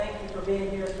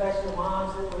being here, especially the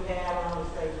moms that we have. I want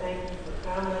to say thank you for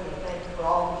coming and thank you for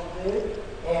all that you do.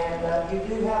 And you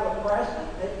do have a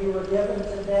present that you were given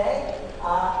today.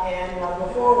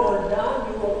 Before we're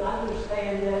done, you will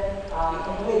understand it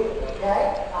completely,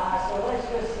 okay? So let's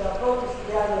just focus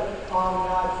together on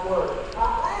God's Word.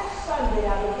 Last Sunday,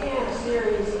 I began a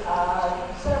series,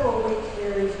 several-week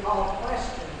series called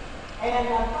Questions. And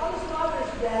post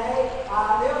Mother's Day,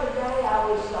 the other day I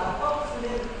was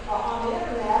focusing in, on the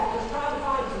internet, just trying to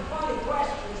find some funny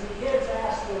questions that kids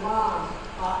ask their moms.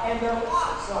 And there are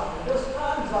lots of them, just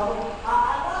tons of them.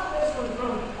 I love this one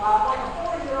from like a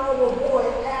 4-year-old little boy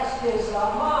asked his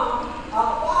mom,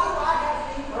 why do I have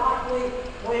to eat broccoli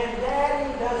when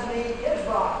Daddy doesn't eat his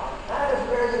broccoli? That is a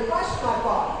very good question, I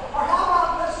thought. Or how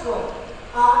about this one?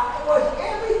 Was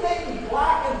everything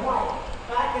black and white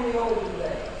back in the olden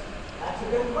days? That's a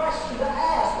good question to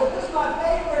ask. But this is my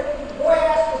favorite. Boy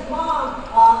asked his mom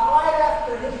right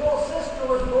after his little sister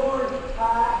was born.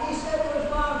 He said to his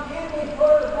mom, "Can we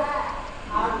put her back?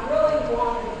 I really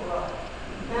wanted her."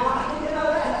 Now,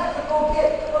 that's a go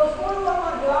get. Well, it's what I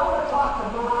want to do. I want to talk to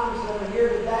moms that are here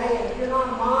today. And if you're not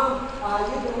a mom,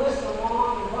 you can listen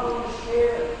along. And what I want to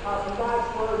share from God's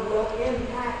Word will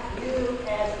impact you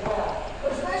as well.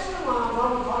 But especially moms, I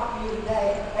want to talk to you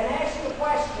today and ask you a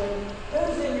question.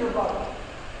 Who's in your boat?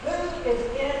 Who is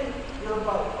in your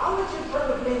boat? I want you to turn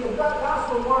with me to the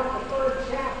Gospel of Mark, the 3rd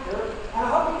chapter. And I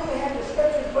hope you do have your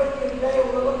scriptures with you today.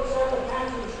 We're going to look at several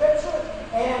passages of Scripture.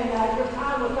 And your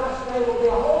time with us today will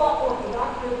be a whole lot more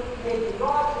productive if you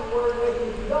brought your Word with you.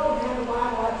 If you don't have a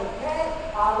Bible, that's okay.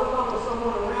 Look on with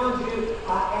someone around you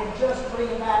and just bring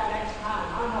it back next time.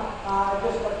 I'm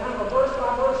just a kind of a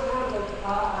verse-by-verse kind of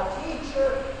a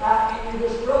teacher. And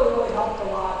just really helped a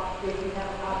lot if you have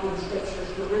a copy of the Scriptures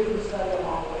to read and study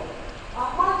along with.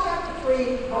 Mark chapter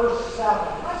 3, verse 7.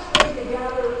 Let's read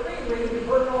together. Reread. You've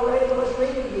heard it already, but let's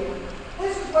read it again.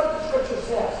 This is what the Scripture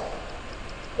says.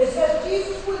 It says,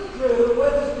 Jesus withdrew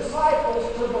with his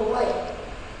disciples to the lake.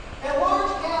 And a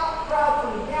large crowd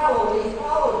from Galilee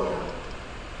followed him.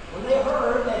 When they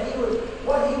heard that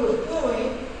what he was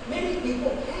doing, many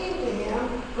people came to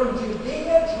him from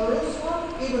Judea,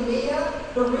 Jerusalem, Idumea,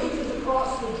 the regions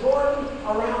across the Jordan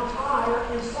around Tyre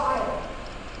and Sidon.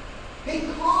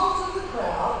 Because of the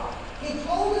crowd, he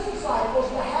told his disciples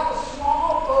to have a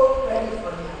small boat ready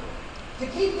for him, to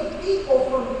keep the people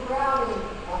from crowding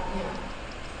him.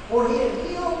 For he had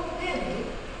healed many,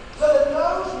 so that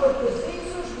those with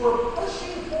diseases were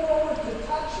pushing forward to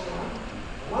touch him.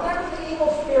 Whenever the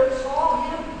evil spirits saw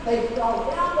him, they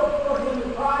fell down before him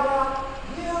and cried out,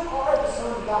 "You are the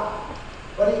Son of God."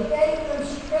 But he gave them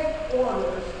strict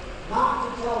orders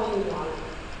not to tell anyone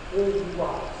who he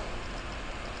was.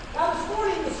 Now this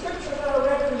morning, the scripture that I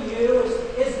read for you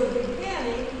is the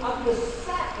beginning of the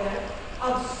second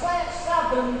of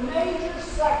 7 major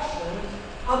sections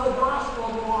of the Gospel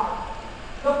of Mark.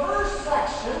 The first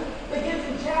section begins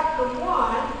in chapter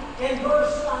 1 and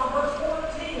verse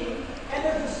 14, and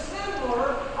there's a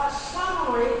similar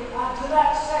summary to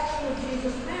that section of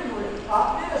Jesus'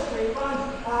 ministry. It runs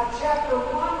chapter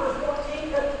 1, verse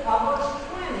 14 to verse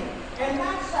 20. And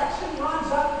that section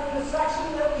runs up in the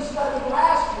section that we studied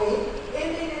last week,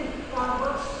 ending in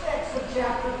verse 6 of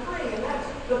chapter 3. And that's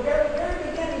the very, very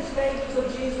beginning stages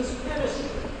of Jesus' ministry.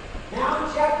 Now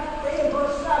in chapter 3 and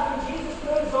verse 7, Jesus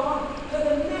moves on to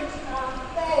the next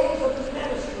phase of his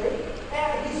ministry.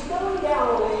 And he's still in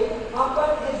Galilee,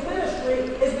 but his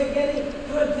ministry is beginning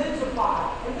to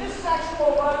intensify. And this section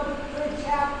will run through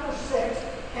chapter 6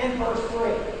 and verse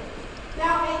 3.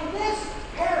 Now in this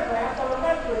paragraph that I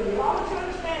read for you, I want you to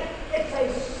understand it's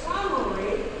a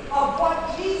summary of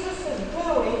what Jesus is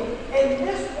doing in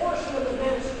this portion of the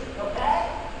ministry, okay?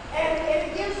 And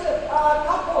it gives a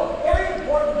couple of very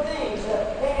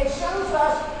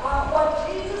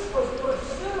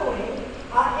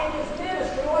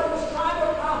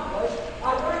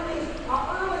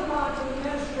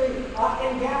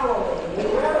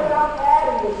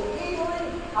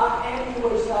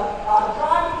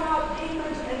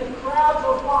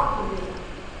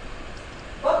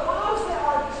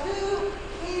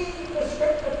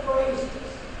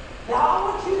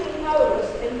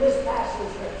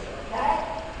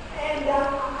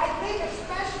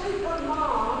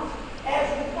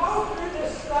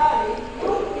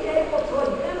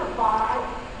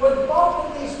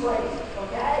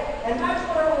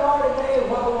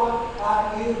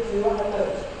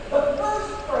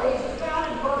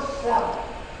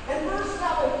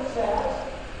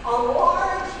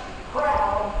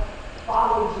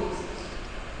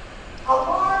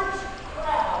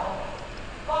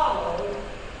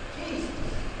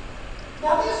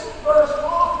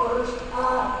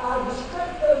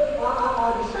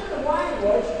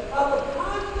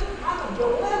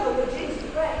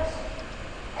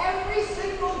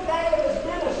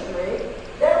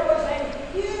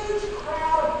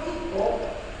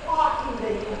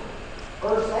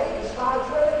Verse 8 describes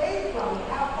where they came from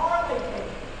and how far they came.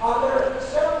 There are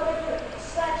several different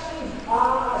sections,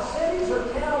 cities or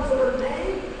towns that are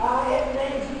named. It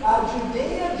names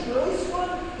Judea,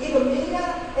 Jerusalem, Idumea.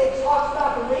 It talks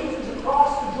about the regions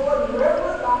across the Jordan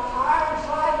River, about Tyre and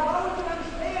Sidon. What I want you to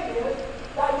understand is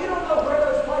that you don't know where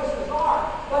those places are,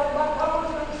 but what I want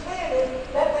you to understand is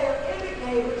that they are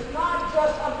indicators not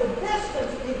just of the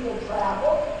distance people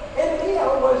travel. Idumea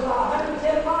was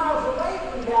 110 miles away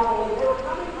from Galilee. They were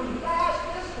coming from vast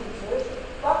distances,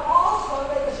 but also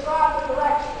they describe the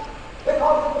direction.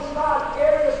 Because it described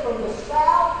areas from the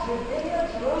south, Judea,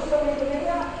 Jerusalem,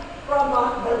 Idumea, from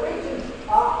the regions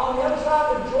on the other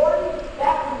side of Jordan,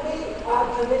 that would be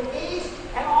to the east,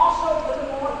 and also to the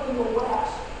north and the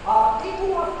west. People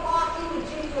were flocking to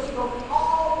Jesus from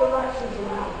all directions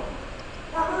around them.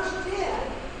 Now, verse 10,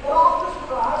 it offers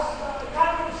for us kind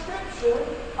of a description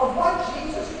of what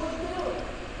Jesus was doing.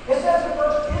 It says in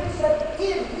verse 10, it said,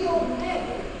 He had healed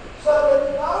many, so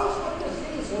that those with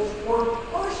diseases were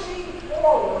pushing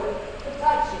forward to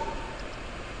touch Him.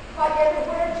 Like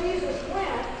everywhere Jesus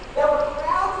went, there were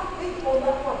crowds of people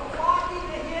that were flocking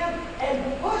to Him and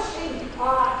pushing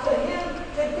to Him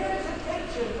to get His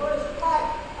attention for His life.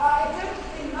 It's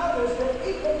interesting to notice that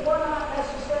people were not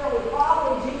necessarily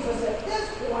following Jesus at this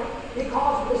point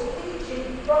because of His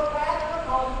teaching, but rather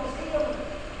because of His healing.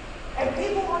 And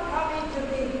people were coming to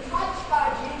be touched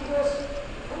by Jesus,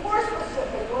 and more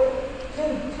specifically, to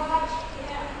touch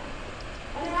Him.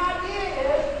 And the idea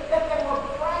is that they were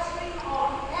pressing on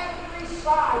every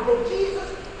side, that Jesus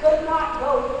could not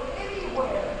go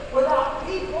anywhere without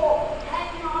people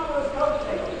hanging on to His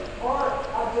coattails, or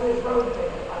to His road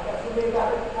tail, I guess would be a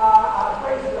better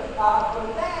phrase for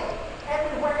the day.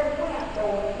 Everywhere He went, there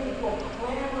were people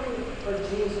clamoring for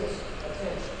Jesus'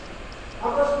 attention. Now,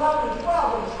 verse 11 and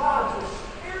 12 describes the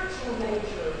spiritual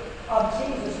nature of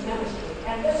Jesus' ministry,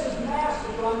 and this is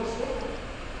massive to understand.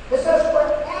 It says,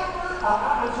 whenever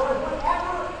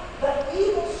the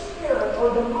evil spirit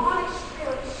or demonic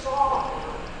spirit saw Him,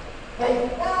 they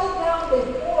fell down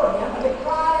before Him and they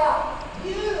cried out,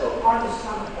 You are the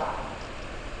Son of God.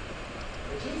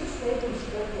 But Jesus gave them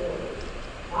strict orders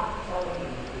not to tell them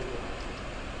anything.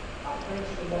 I think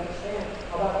you can understand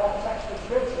about that section of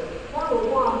Scripture. Number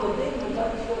one, the demons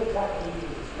understood exactly who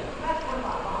Jesus was. That's kind of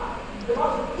my mind.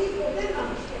 Because the people didn't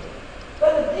understand.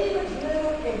 But the demons knew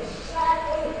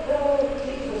exactly who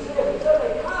Jesus is. And so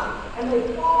they come and they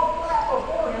fall flat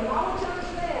before Him. I want you to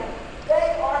understand, they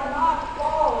are not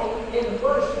falling in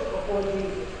worship before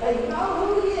Jesus. They know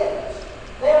who He is.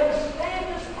 They understand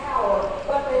His power,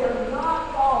 but they are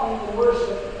not falling in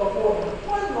worship before Him.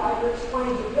 One writer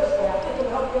explains it this way. I think it'll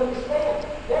help you understand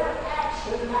their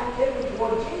action and activity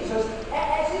toward Jesus.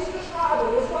 As He's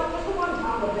describing, this wasn't just a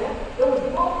one-time event. There was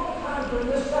multiple times during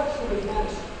this section of His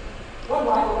ministry. One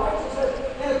writer writes, it says,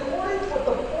 in accordance with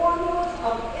the formulas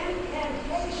of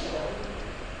incantation,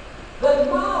 the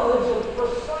knowledge of the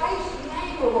precise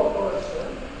name of a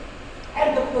person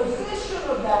and the position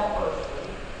of that person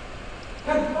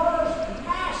confers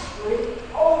mastery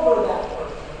over that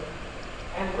person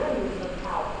and renders them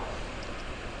powerless.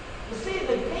 You see,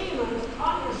 the demons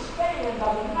understand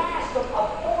the massive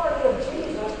authority of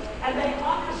Jesus, and they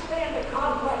understand the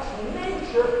complex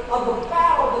nature of the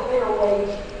battle that they are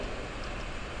waging.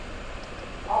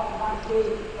 Oftentimes we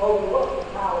overlook the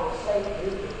power of Satan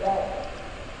even today.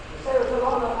 The Sarah said,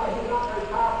 oh no, he's not very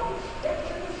powerful. The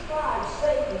Scripture describes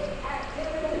Satan's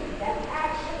activity and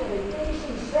action in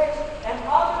Ephesians 6 and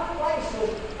other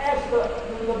places as the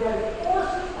very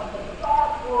forces of the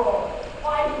dark world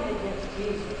fighting against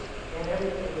Jesus and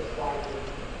everything that's right with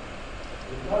Him.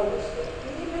 We notice that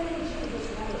even in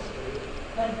Jesus' ministry,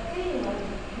 the demons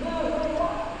knew who He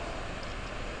was.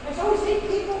 And so we see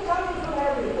people coming from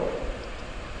everywhere.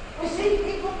 We see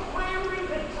people clamoring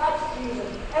to touch Jesus.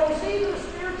 And we see the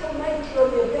spiritual nature of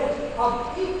the event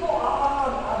of people,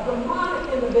 of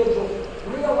demonic individuals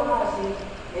realizing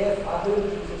who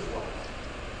Jesus was.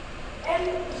 And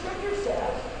the Scripture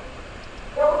says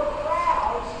there were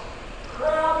crowds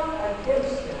crowding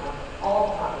against Him all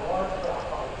the time, a large crowd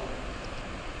following Jesus.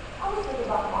 I was thinking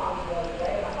about moms the other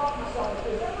day, and I thought to myself, if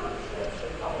there's ever a description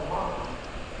of a mom,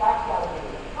 that's got to be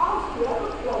it. Moms, do you ever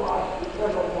feel like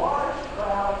there's a large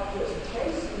crowd just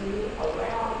chasing you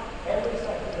around every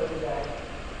second of the day?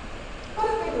 Put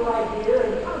a finger right here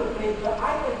and come with me, but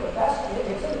I think the best,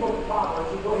 it's in the book of Proverbs.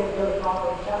 You go ahead and go to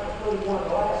Proverbs chapter 31,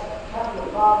 the last chapter of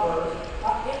Proverbs.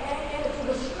 And it's a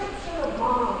description of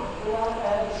moms,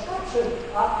 a description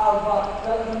of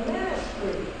the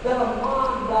ministry that a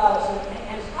mom does.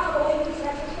 And it's kind of a lengthy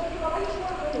section of Scripture, but I just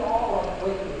want to read all of it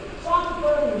with you. Psalm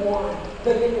 31,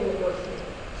 beginning with verse 2.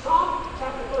 Psalm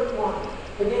chapter 31.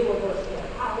 Begin with verse 10.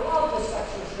 I love this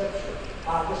section of Scripture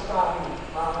describing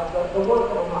the work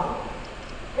of a mother.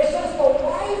 It says, the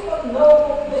wife of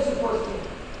noble, this is verse 10.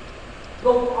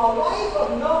 A wife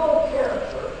of noble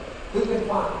character who can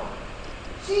find.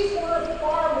 She's worth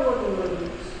far more than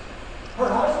rubies. Her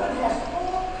husband has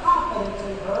full confidence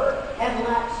in her and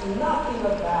lacks nothing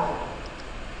of value.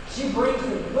 She brings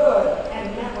him good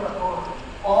and never harm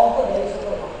all the days of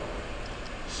her life.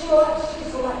 She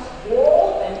selects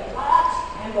wool and flax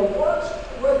and works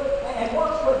with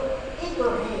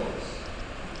eager hands.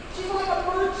 She's like a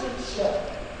merchant ship,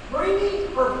 bringing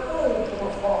her food from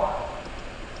afar.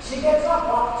 She gets up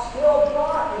while it's still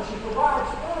dark, and she provides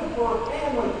food for her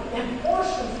family and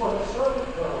portions for her servant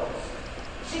girls.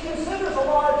 She considers a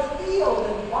large field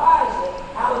and buys it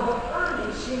out of the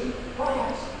earnings she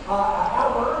plants. A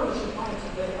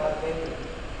vineyard.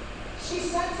 She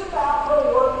sets about her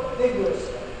work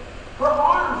vigorously. Her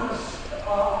arms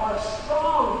are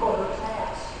strong for her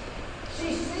task.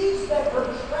 She sees that her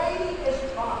trade is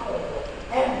profitable,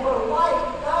 and her light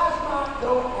does not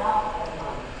go out at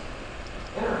night.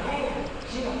 In her hand,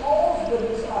 she holds the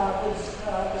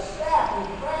staff and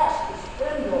grasps the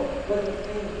spindle with her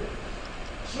fingers.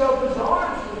 She opens her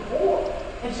arms to the poor,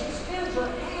 and she extends her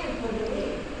hand to the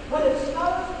needy. When it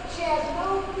snows, she has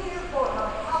no fear for her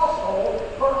household,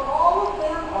 for all of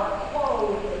them are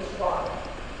clothed in scarlet.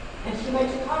 And she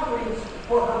makes coverings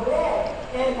for her bed,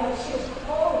 and she is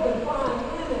clothed in fine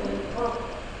linen and purple.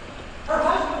 Her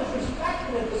husband is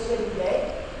respected at the city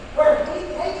gate, where he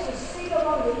takes his seat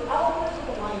among the elders of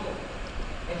the land.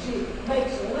 And she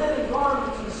makes linen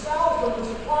garments and sells them and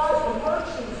supplies the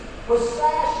merchants with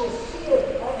sashes. She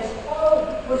is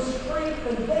clothed with strength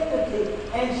and dignity,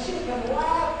 and she can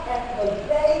laugh at the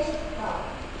days to come.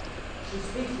 She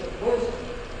speaks with wisdom,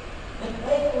 and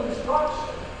faithful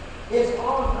instruction is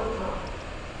on her tongue.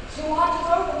 She watches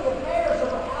over the affairs of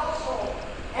her household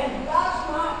and does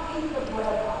not eat the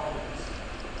bread items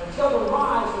until the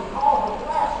rise and call her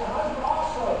blessed. Her husband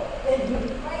also, and who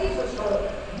praises her.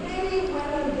 Many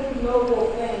women do noble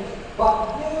things, but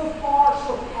do far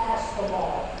surpass them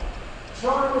all.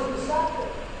 Charm is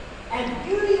deceptive, and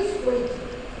beauty is fleeting,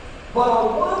 but a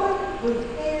woman who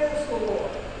fears the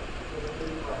Lord is to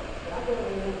be praised. Can I go to the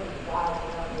end of the guys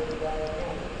around here today?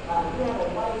 And you have a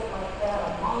wife like that, a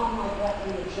mom like that for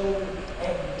your children,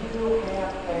 and you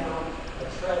have found a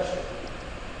treasure.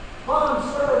 Moms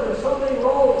serve in so many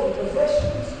roles and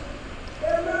positions.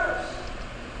 They're a nurse,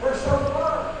 they're a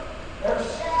chauffeur, they're a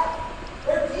chef,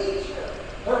 they're a teacher,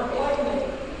 they're a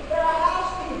playmate, they're a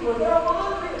housekeeper, they're a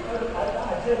laundry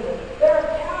attendant, they're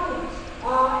accountants,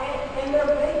 and they're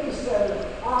babysitters,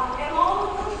 and all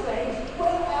of those things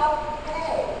without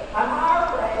pay, an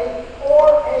IRA,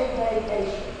 or a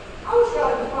vacation. I was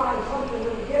trying to find something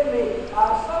that would give me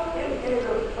some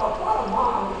indicator of what a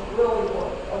mom is really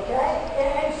worth, okay?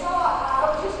 And so I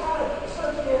was just kind of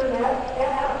searching the internet, and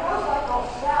I found a site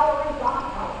called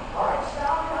salary.com. All right,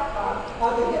 salary.com.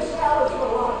 They give salaries for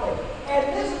a lot of things.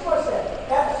 And this is what it said.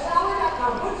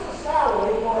 Salary.com puts the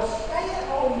salary for a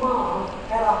stay-at-home mom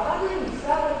at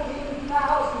 $117,000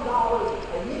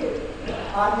 a year.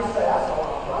 You say, that's a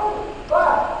lot of money.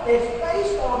 But it's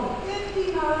based on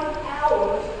 59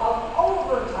 hours of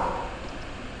overtime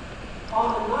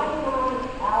on a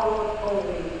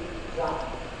 99-hour-per-week job.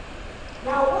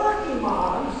 Now, working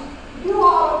moms, you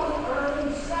ought to be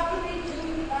earning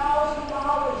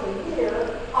 $72,000 a year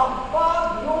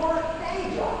above your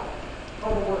day job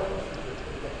for the work that you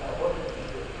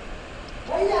do.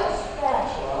 Now, you got a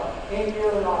spatula in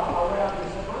your around you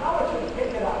somewhere. I want you to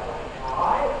pick it up right now,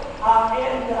 all right?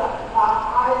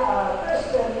 Chris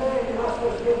said, man, you're not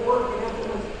supposed to give working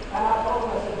implements. And I told him,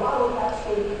 I said, well, I look at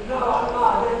school. No, I'm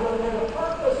not. There's a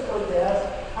purpose for this.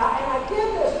 And I give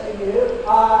this to you.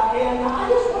 And I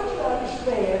just want you to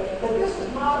understand that this is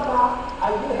not about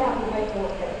you have to make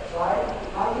more cakes, right?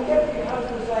 You get to your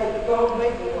husband and say, go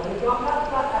make me one. I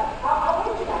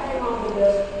want you to hang on to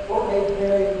this for a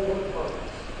very good purpose.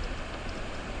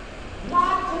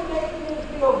 Not to make you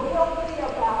feel guilty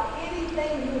about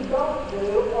anything you don't do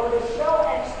or to show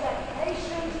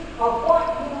expectations of what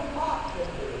you ought to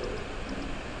do.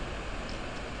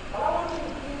 But I want you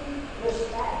to keep this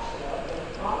spatula in a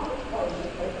prominent place.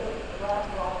 Take the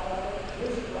wrapper off of it,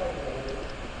 use it regularly,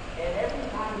 and every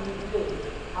time you do,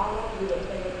 I want you to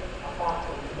think about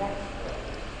the next place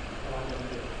that I'm going to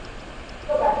do.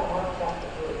 Go back to Mark chapter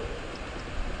 3.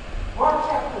 Mark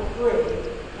chapter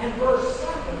 3 and verse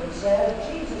 7 it says,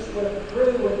 Jesus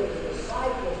withdrew with his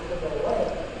disciples to the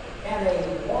lake, and a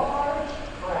large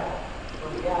crowd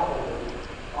from Galilee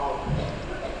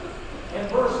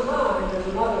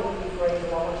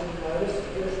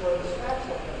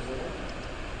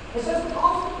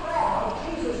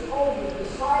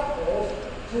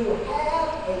to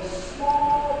have a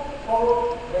small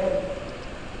boat ready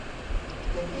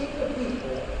to keep the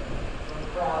people from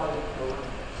crowding around.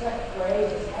 Second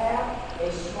phrase is have a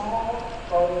small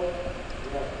boat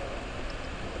ready.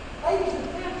 Ladies, the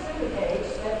text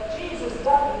indicates that Jesus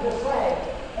doesn't just say,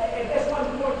 at this one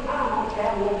point in time, I want you to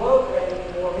have a little boat ready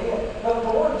for me.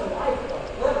 The word's a lifeboat.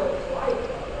 Literally, it's a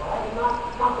lifeboat, right?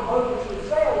 Not the boat that you would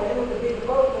sail in. It would be the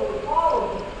boat that would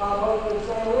follow the boat that would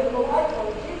sail in, the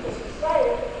lifeboat. Jesus is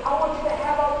saying, I want you to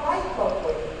have a lifeboat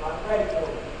ready for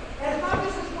you. And it's not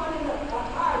just this one in the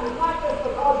time. It's not just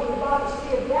because you're about to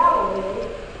see of Galilee.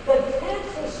 The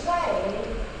text is saying,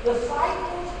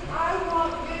 disciples, I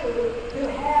want you to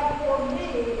have for me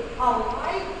a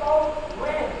lifeboat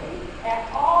ready at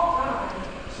all times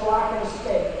so I can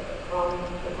escape from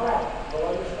the crowd. We'll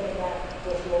understand that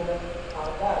just a little bit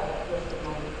better just a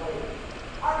moment later.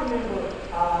 I remember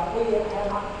we had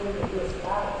an opportunity to do a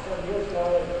sabbatical some years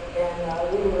ago, and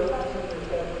we were about 10 years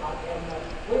ago, and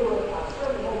we were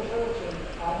serving a little church in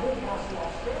Newcastle,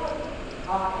 Australia.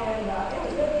 And it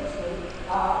was interesting.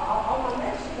 On my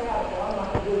next sabbatical, I'm not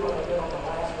going to do what I did on the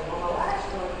last one. On the last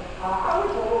one, I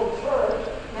went to a little church,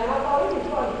 and I thought it'd be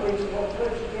fun to preach a little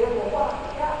church again. Well, what I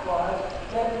forgot was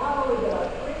that not only did I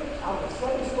preach, I was a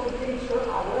Sunday school teacher,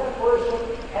 I led worship,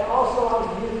 and also I was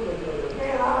a youth leader.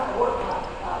 Man, I worked my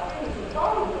fingers and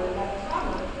toes during that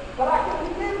summer. But I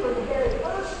can remember the very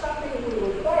first Sunday we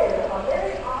were there, a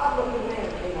very odd-looking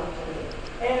man came up to me.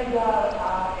 And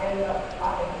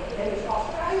in his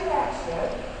Australian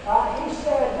accent, he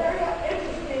said, very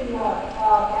interesting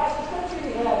passage of scripture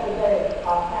you had today,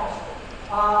 Pastor.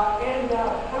 And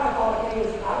I thought, okay,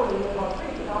 I don't even know what I'm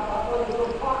preaching. I thought he was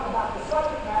going to talk about the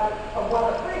subject matter of what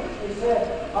I preached. He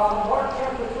said, Mark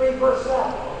chapter 3, verse 7,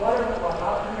 or whatever it was, I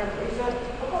don't remember. He said,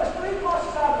 of course, 3 plus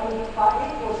 7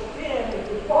 equals 10. If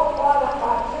you multiply that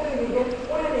by 2, you get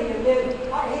 20. And then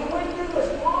he went through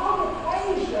this long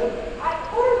equation.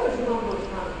 What are those numbers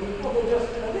kind of people that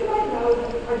just, anybody know,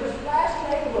 are just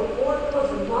fascinated with formulas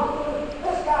and numbers?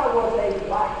 This guy was a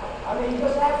whacker. I mean,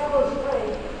 just absolutely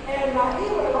strange. And he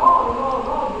went on and on and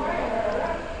on.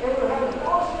 And we were having a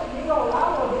fellowship meal, and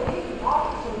I wanted to eat and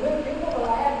talk to some new people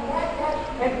that I hadn't met yet.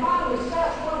 And finally,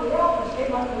 Seth, one of the elders,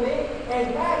 came up to me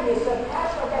and grabbed me and said,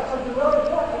 Pastor, I've got something really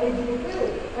important I need you to do.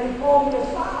 And he pulled me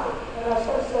aside. And I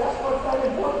said, Seth, what's that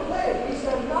important thing? He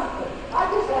said, nothing. I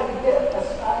just had to get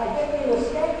me an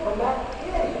escape from that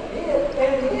idiot.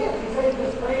 And he is. He said, he's a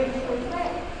strange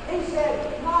man. He said,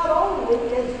 not only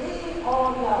is he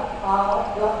on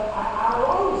our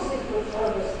own Secret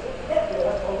Service hit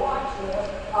list, or watch list,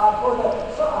 for the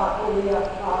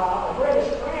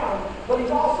British Crown, but he's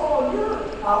also on your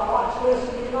watch list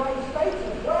in the United States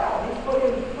as well. He's put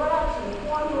in traps and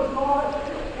formulas and all that.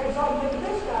 And so I'm thinking,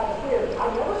 this guy's weird. I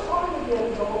never saw him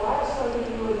again until the last Sunday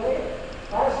we were there.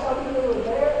 Last Sunday we were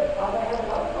there, they had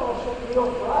another fellowship meal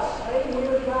for us. Same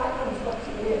weird guy comes up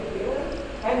to me again.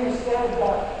 And he said,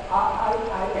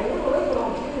 and we were leaving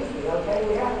on Tuesday, okay?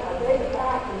 We had a day to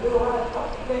pack and do a lot of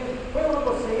things. We weren't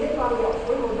going to see anybody else.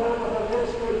 We were done with our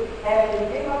ministry. And he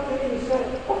came up to me and he said,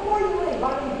 before you leave, I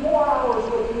need 4 hours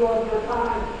with you of your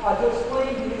time to explain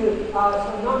to you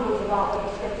some numbers about what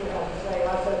the scripture has to say.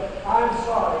 And I said, I'm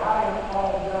sorry, I am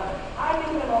all done. I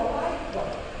needed a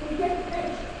lifeboat. Can you get the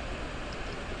picture?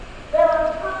 There are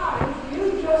times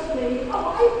you just need a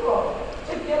lifeboat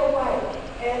to get away.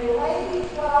 And ladies,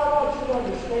 what I want you to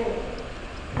understand,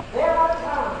 there are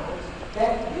times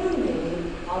that you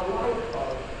need a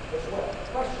lifeboat as well. The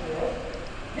question is,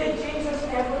 did Jesus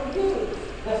ever use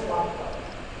this lifeboat?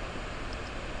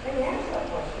 And the answer to that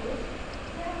question is,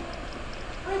 yeah,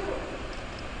 frequently.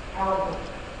 However,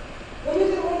 now you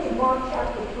can read in Mark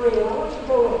chapter 3, and I want you to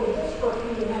go with me just for a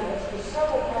few minutes to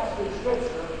several passages of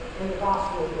scripture in the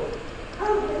Gospel of Luke.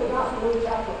 Turn to the Gospel of Luke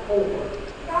chapter 4.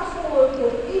 The Gospel of Luke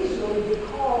could easily be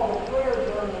called the prayer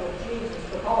journal of Jesus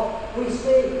because we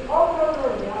see over and over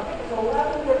again, I think it's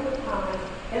 11 different times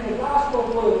in the Gospel of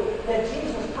Luke that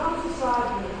Jesus comes aside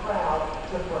from the crowd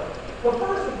to pray. The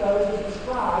first of those is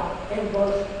described in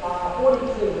verse 42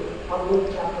 of Luke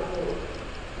chapter 4.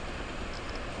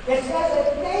 It says at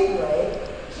daybreak,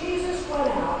 Jesus went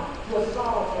out to a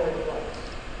solitary place.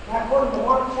 Now, according to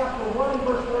Mark chapter 1 and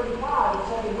verse 35, it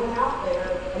said he went out there,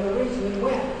 and the reason he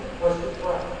went was to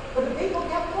pray. But the people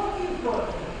kept looking for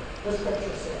him, the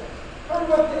scripture says. Turn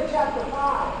with me to chapter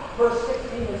 5, verse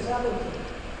 16 and 17.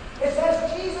 It says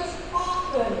Jesus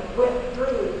often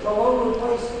withdrew to lonely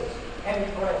places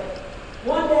and prayed.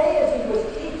 One day, as he was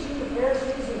teaching the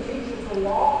Pharisees and teachers of the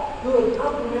law, who had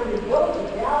come from every village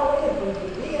of Galilee and from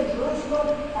Judea and Jerusalem,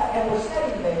 and were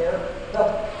sitting there, the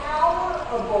power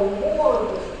of the Lord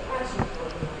was present for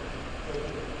him.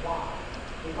 Why?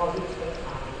 He because he spent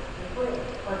time in prayer.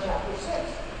 Or chapter 6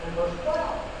 and verse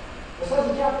 12. It says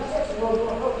in chapter 6, and we'll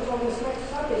focus on this next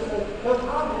Sunday, so no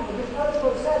comment, but just notice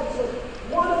what it says. It says,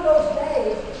 one of those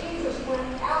days, Jesus went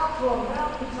out to a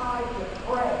mountainside to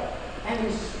pray, and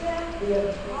he spent the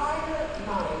entire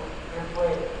night in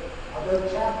prayer. I'll go to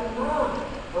chapter 9,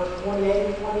 verse 28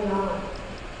 and 29.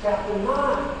 Chapter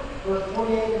 9, verse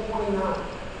 28 and 29.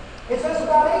 It says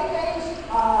about 8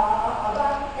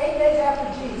 days after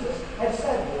Jesus had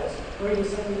said this, reading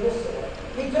something he just said,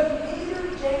 he took Peter,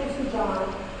 James, and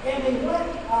John, and he went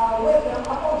with them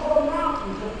up onto a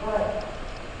mountain to pray.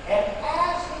 And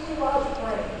as he was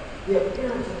praying, the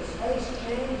appearance of his face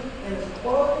changed, and his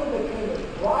clothing became as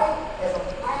bright as a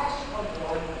flash of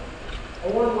lightning.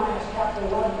 And one last, chapter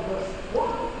 11, verse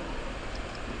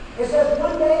 1. It says,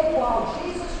 one day while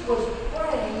Jesus was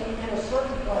praying in a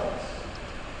certain place,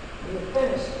 he had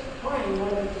finished praying,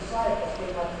 one of his disciples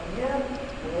came up to him,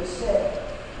 and they said,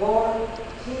 Lord,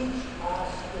 teach us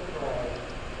to pray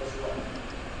as well.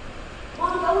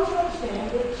 Mom, I want you to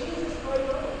understand that Jesus prayed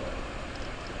early.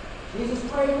 Jesus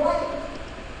prayed late.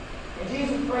 And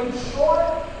Jesus prayed short.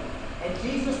 And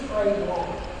Jesus prayed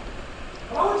long.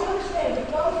 But I want you to understand that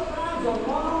those times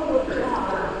alone with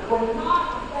God were not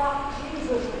about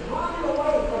Jesus running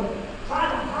away from,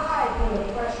 trying to hide from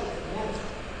the pressures of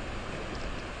ministry.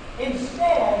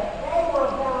 Instead, they were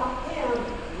about him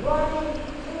running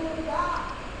to God.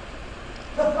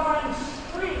 To find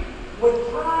strength with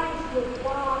times with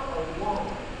God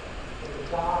alone is the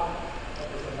God of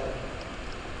his amazing.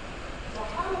 So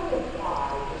how do we apply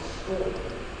this story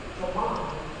to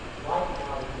moms right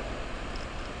now today?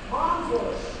 Moms that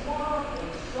are smart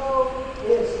and so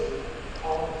busy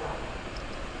all the time.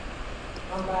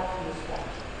 Come back to this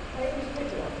passage. Hey, just pick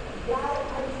it up. You got it?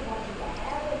 I just want you to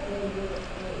have it in your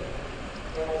hand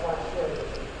as I share this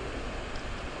with you.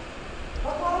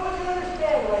 But what I want you to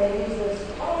understand, ladies, is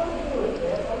how do you do with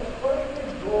this? I just put it in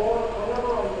your drawer,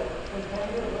 whatever, or your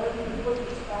container, wherever you put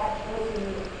your spatulas in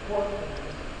your fork.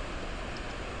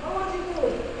 What I want you to do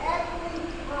is every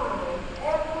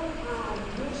time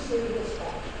you see this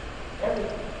spatula, every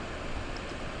time,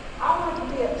 I want it to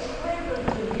be a trigger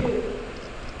to you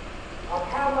of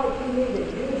how much you need to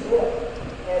use it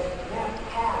as that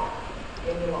path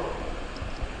in your life.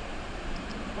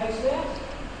 Make sense?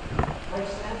 Make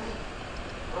sense?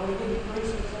 I'm going to give you 3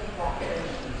 specific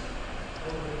applications.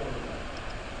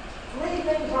 Three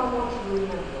things I want you to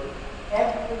remember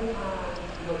every time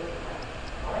you look at that.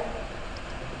 All right?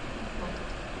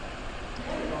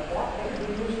 Think about that. They can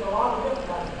be used for a lot of different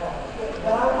kinds of paths.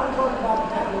 But I'm talking about the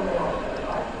path we're on.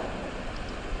 All right?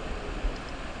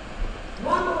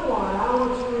 Number one, I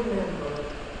want you to remember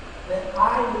that I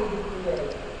need to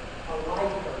create a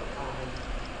life time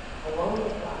alone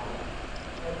with God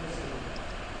every season.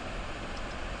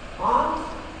 Moms,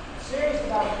 I'm serious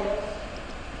about this.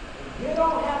 If you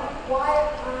don't have a quiet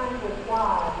time with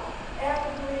God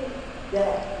every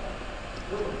day,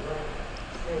 you're going to drink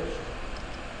spiritually.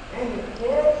 And your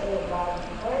kids will drive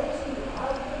you crazy, your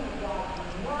husband will drive you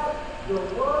nuts, your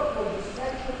work will just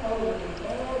set you over the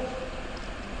edge.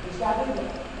 You just got to do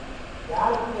that. You got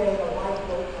to create a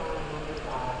lifeboat time with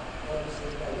God every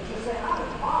single day. You should say, I'm a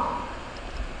mom.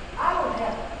 I don't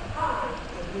have time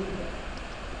to do that.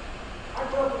 I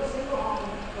grew up in a single home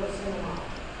with a single mom.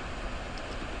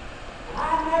 And I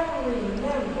never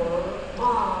remember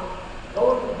Mom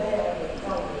going to bed with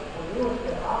television. When we were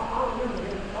there, I remember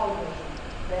hearing television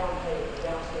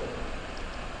downstairs.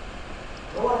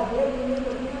 You know what I did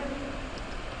remember hearing?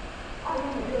 I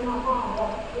remember hearing my mom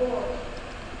walk the floor,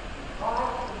 cry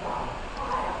out to God. I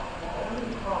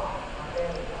didn't cry. My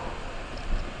dad would die.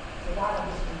 So God, I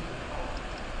just need you to cry.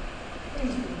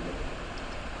 Please be with me.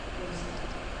 Please.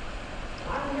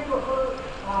 I remember her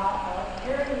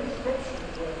carrying the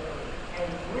scriptures with her and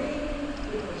reading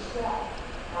to herself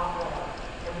out loud.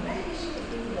 And maybe she was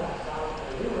doing that. I don't know.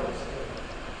 We were upstairs.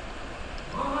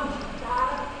 Mom, you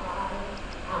gotta find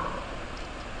time.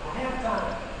 I have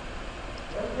time.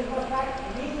 Everything goes back.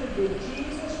 Neither did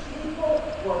Jesus. People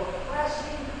were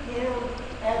pressing him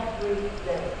every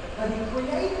day. But he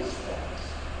created space.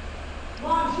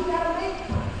 Moms, you gotta make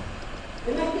time.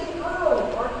 And then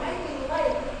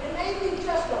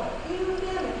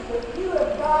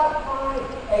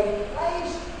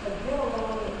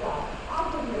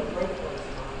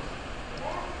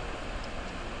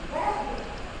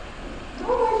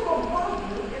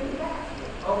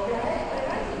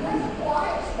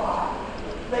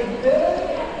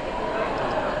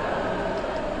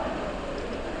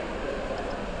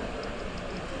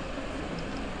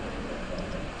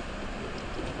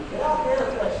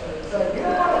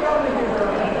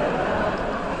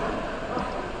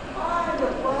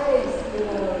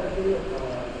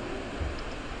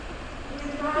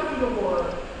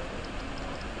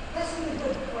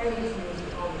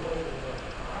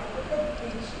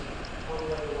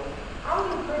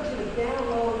encourage you to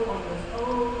download on your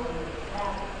phone or your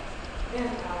tablet. And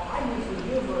I use the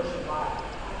YouVersion Bible.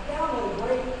 I download a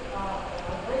great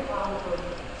Bible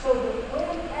version so that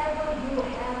whenever you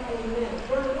have a minute,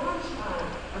 during lunchtime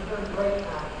or during break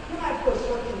time, you don't have to go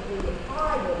searching through the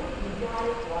Bible. You got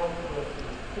it right with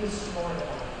you. Be smart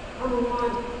about it. Number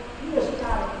one, you just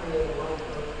got to create a life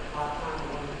for time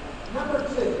alone. Number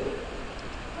two,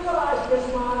 realize this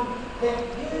one, that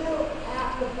you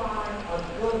have to find a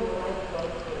good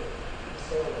lifeboat crew to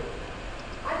sail with.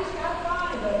 I just got to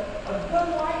find a good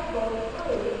lifeboat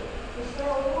crew to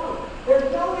sail along.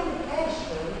 There's no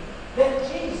indication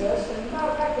that Jesus, and as a matter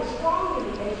of fact, a strong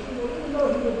indication that even though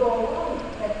he would go alone,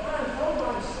 at times all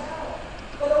by himself,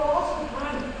 but there were also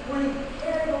times when he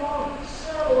carried along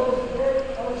several of his very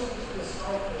closest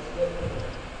disciples with him.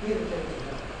 Peter, James, and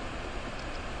John.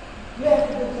 You have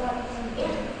to do exactly the same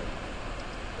thing.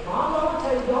 The mom will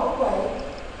tell you, don't wait,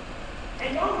 and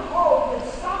don't hope that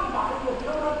somebody will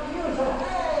come up to you and say,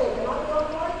 hey, can I go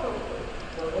to lifeboat with you?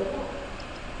 No, they won't.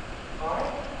 All right?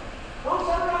 Don't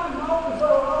sit around and mope and say,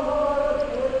 oh, no, I don't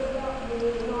care, it's not me,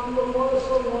 I'm the one that's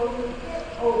so lonely. Get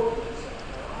over yourself,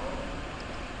 all right?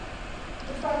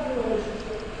 Just like your relationship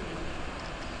with Jesus.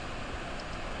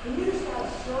 And you just got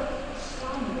to search for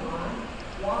someone,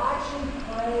 watch and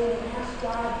pray and ask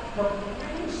God to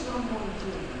bring someone to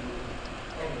you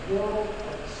and build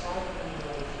a discipling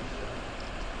relationship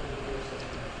with your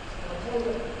system. And I tell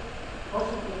you,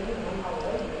 personally for me, I'm not a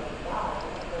lady, I'm God,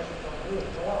 that pressure's on me as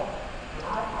well. And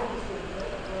I just get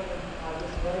praying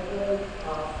just regularly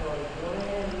for a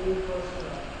brand new person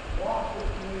to walk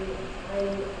with me and pray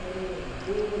with me and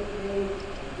be with me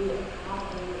and be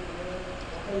accountable with me.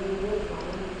 I tell you who is my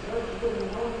name in church, you wouldn't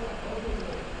know it, I told you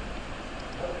that.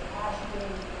 But pastor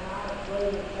and I pray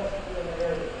and trust you in the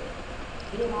area.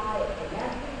 He and I are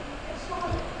connected. It's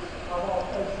fun. Of all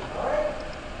places, all right?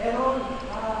 And on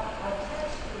a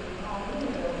text on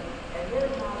email, and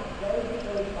there's not a day that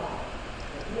goes by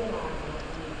that he and I are not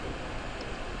communicating.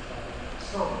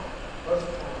 Some, most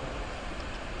of the time.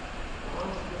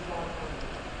 Moms just not coming.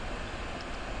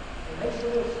 And make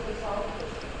sure it's solid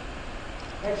Christian.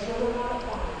 Make sure they're not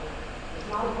applying it. It's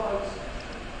not a bright section.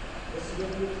 This is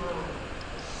giving you time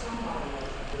for somebody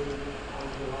else to do on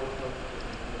your life work.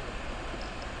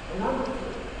 And number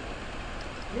two,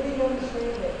 you need to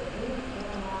understand that you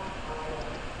cannot hide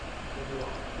in your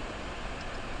life.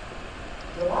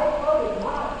 Your lifeboat is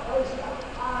not a place to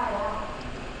hide out.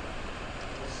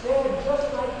 Instead,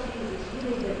 just like Jesus, you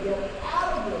need to get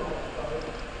out of your lifeboat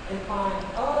and find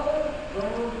other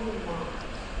grounding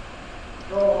moms.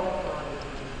 Go on finding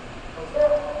Jesus. Because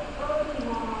there are grounding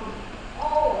moms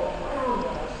all around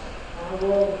us in our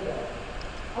world today.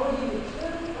 I want to give you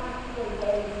two practical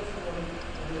ways this morning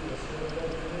to do this so that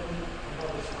we can have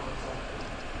a response like that.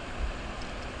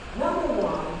 Number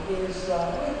one is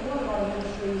one of our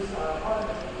ministries,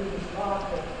 partners with Leaders Rock,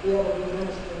 that we able to do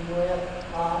ministry with,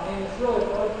 and it's really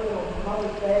appropriate on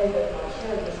Mother's Day that I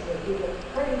shared this with you. The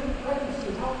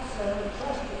Pregnancy Health Center in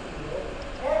Chesterfield,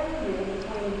 every year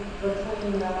between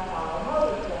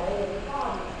Mother's Day and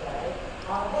Father's Day,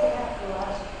 they have for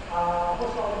us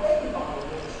what's called a baby bottle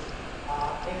ministry.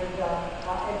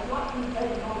 It's not to be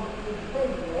taken home to the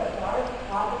baby with, right?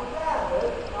 But rather,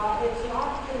 it's an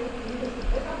opportunity for you just to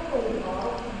pick up a baby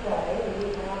bottle today, and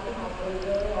we have them, I'll tell you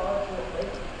where they are shortly.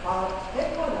 Pick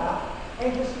one up, and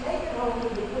just take it home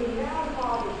between now and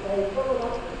Father's Day, fill it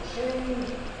up with change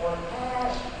or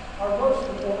cash, or most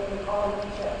importantly, card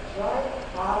and checks, right?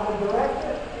 The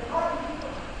director,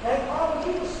 and Carl,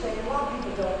 people stand, a lot of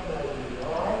people don't know you,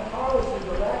 all right? Carl is the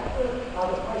director of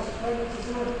the Crisis Pregnancy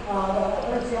Center, the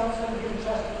Pregnancy Health Center here in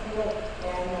Chesterfield,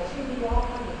 and she can give you all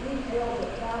kinds of details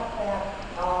about that.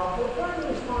 But during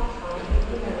the response time,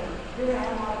 you're going to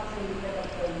have an opportunity to pick up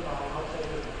the baby bottle. I'll tell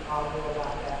you more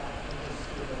about that in just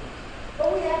a few minutes. But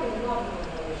we have another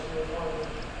information this morning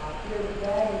here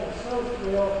today, and I'm so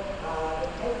thrilled that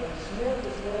Caitlin Smith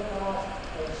is with us,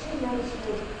 and she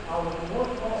ministers with the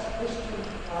Northwest Christian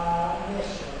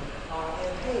Mission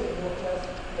in Haven, Northwest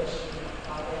Mission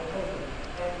in Haven.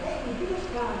 And Caitlin, you just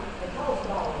come and tell us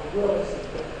about a really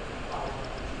significant project.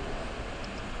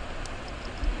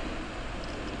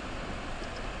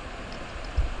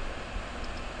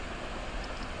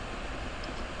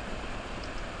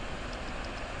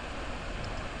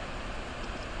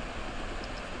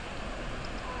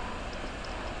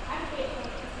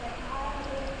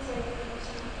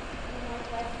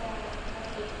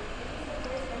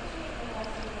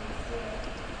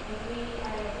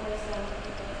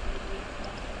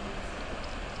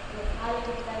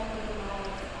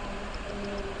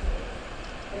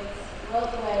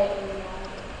 Broke away in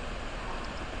reality.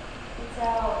 And so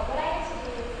what I had to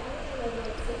do over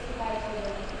 65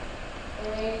 children. They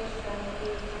range from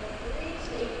age 3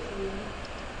 to 18,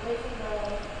 boys and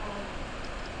girls.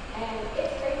 And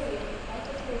it's crazy. Life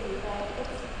is crazy, but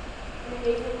it's an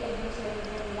amazing adventure to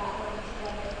bring that one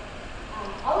together.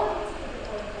 All of these kids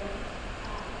are orphans.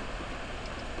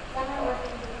 Some are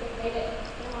orphans because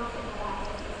their moms didn't have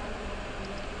access to something like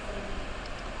family.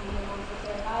 So their moms were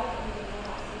terrified and didn't know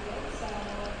what to do. So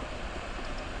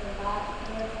they got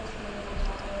an orphanage from the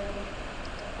child.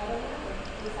 I don't know.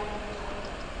 We decided to child.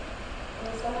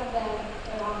 And some of them,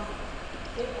 their moms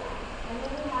did that. And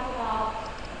then we have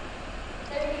about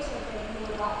 30 children who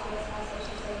were brought to us by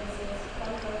social services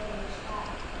from the orphanage that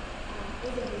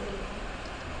is abusing them.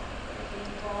 They're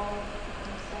involved,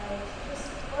 so it's just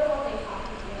horrible things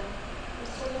happen to them.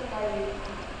 These children have already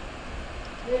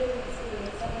lived and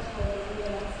experienced so much more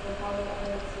than us with all the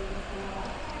other students and all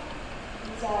that.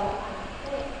 And so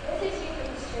there's a youth in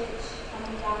this church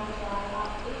coming down in July,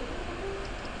 about 8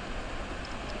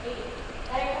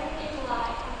 that are coming in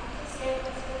July to stay with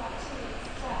us for about 2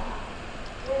 weeks. So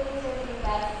we're deserving the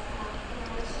best in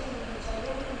our mission with the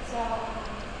children. And so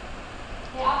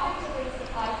they offered to bring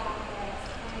supplies down for us.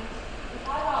 And we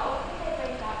thought about what could they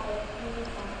bring back with maybe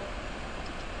something.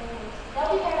 And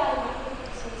they'll be there about a month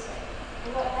before school starts.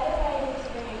 And what better way to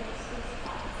bring school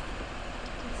supplies?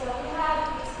 And so we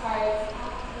have these cards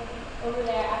over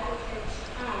there after church.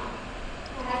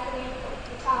 It has the name of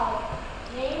the child,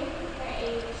 name, their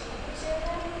age, a picture of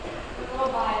them, a little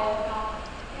bio about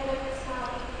their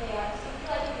personality, who they are. So we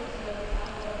feel like we need to know them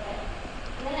a little bit.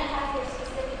 And then it has their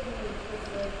specific needs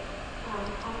listed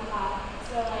on the bottom.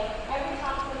 So like every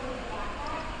child comes with a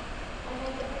backpack, and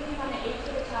then depending on the age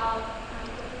of the child,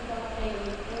 depending on what they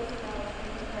need, boys and girls,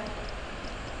 and different.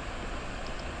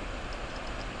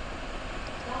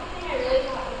 The only thing I really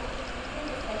thought was interesting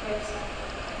is like their stuff.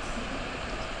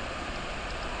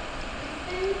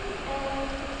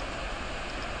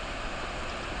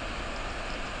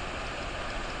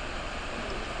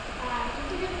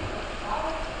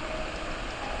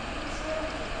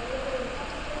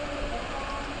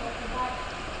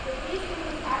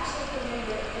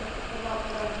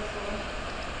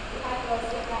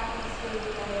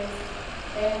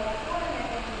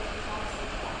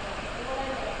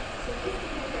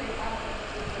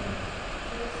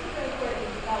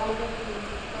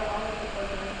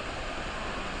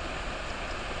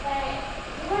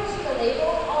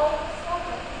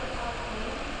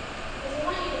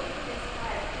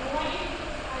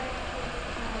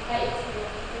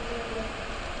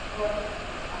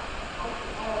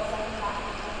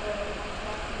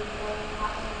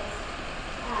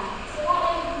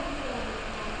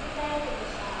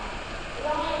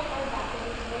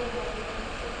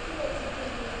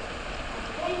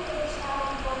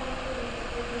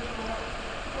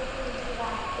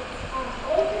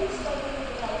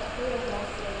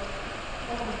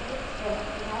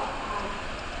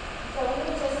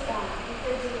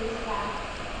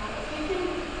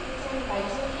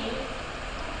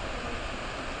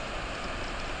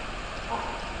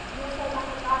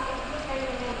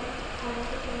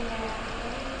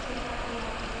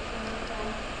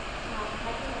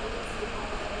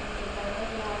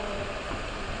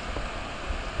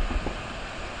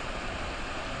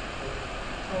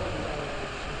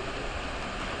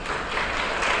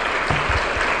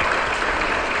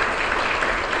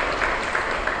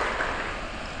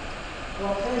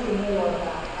 Well, I'll tell you more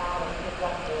about how to pick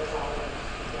up those items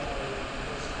together in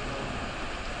just a moment.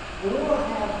 But we want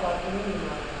to have like any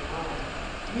money.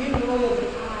 Usually is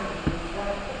a time to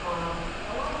reflect upon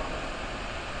a life.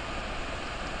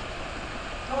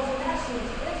 Because in essence,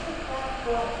 isn't that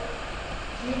what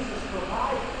Jesus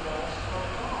provided for us on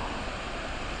the cross?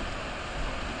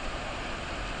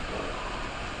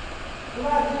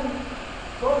 God didn't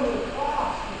go to the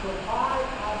cross to provide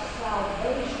us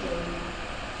salvation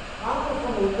not from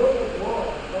a wicked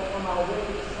world, but from our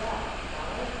wicked self.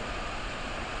 Right?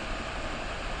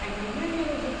 And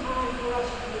communion is a time for us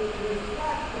to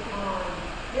reflect upon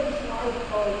His life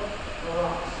hope for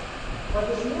us. But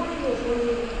this morning as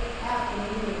we have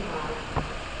communion time,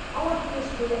 I want you just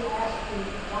to ask you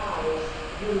guys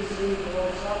who received the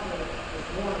Lord's Supper this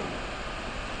morning.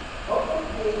 What would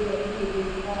it be that He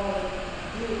would be calling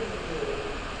you to do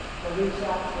to reach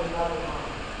out to another mind?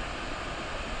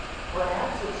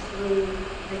 Perhaps it's through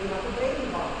picking up a baby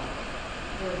bottle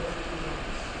during this 2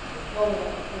 months and filling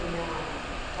it between now and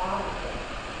Father's Day.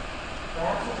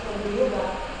 Perhaps it's going to be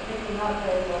about picking up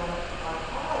a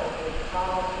product, a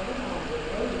child's income, or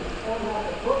maybe filling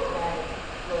up a book bag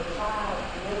for a child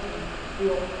to make them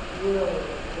feel really,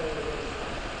 really, really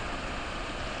special.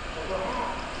 But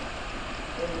perhaps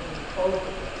it would be both of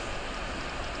those.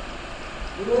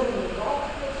 We live in the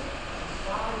darkest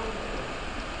society in the world.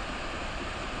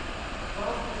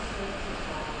 Darkest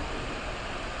society in the world.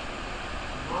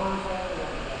 Moms all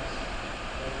around us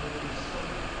that we need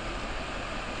something.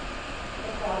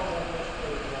 That's why I have this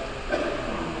page right here.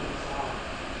 On the side,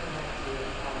 connect to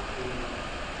how to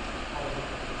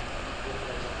with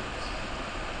those things.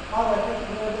 Father, I thank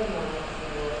you more than much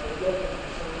for the gift of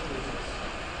your Son Jesus.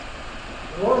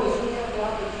 Lord, as we have the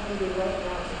opportunity right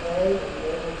now today to be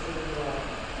able to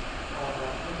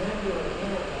remember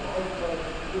again the life that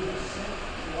you have sent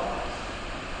to us,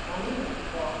 not even the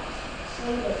cross,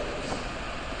 save us from sin.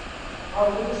 Lord,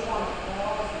 we just want to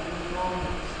pause in these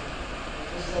moments and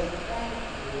just say thank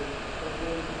you for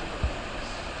being with us.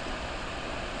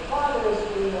 The Father, as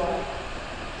we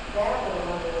gather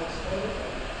under this faith,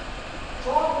 so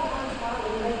oftentimes, Father,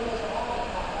 we make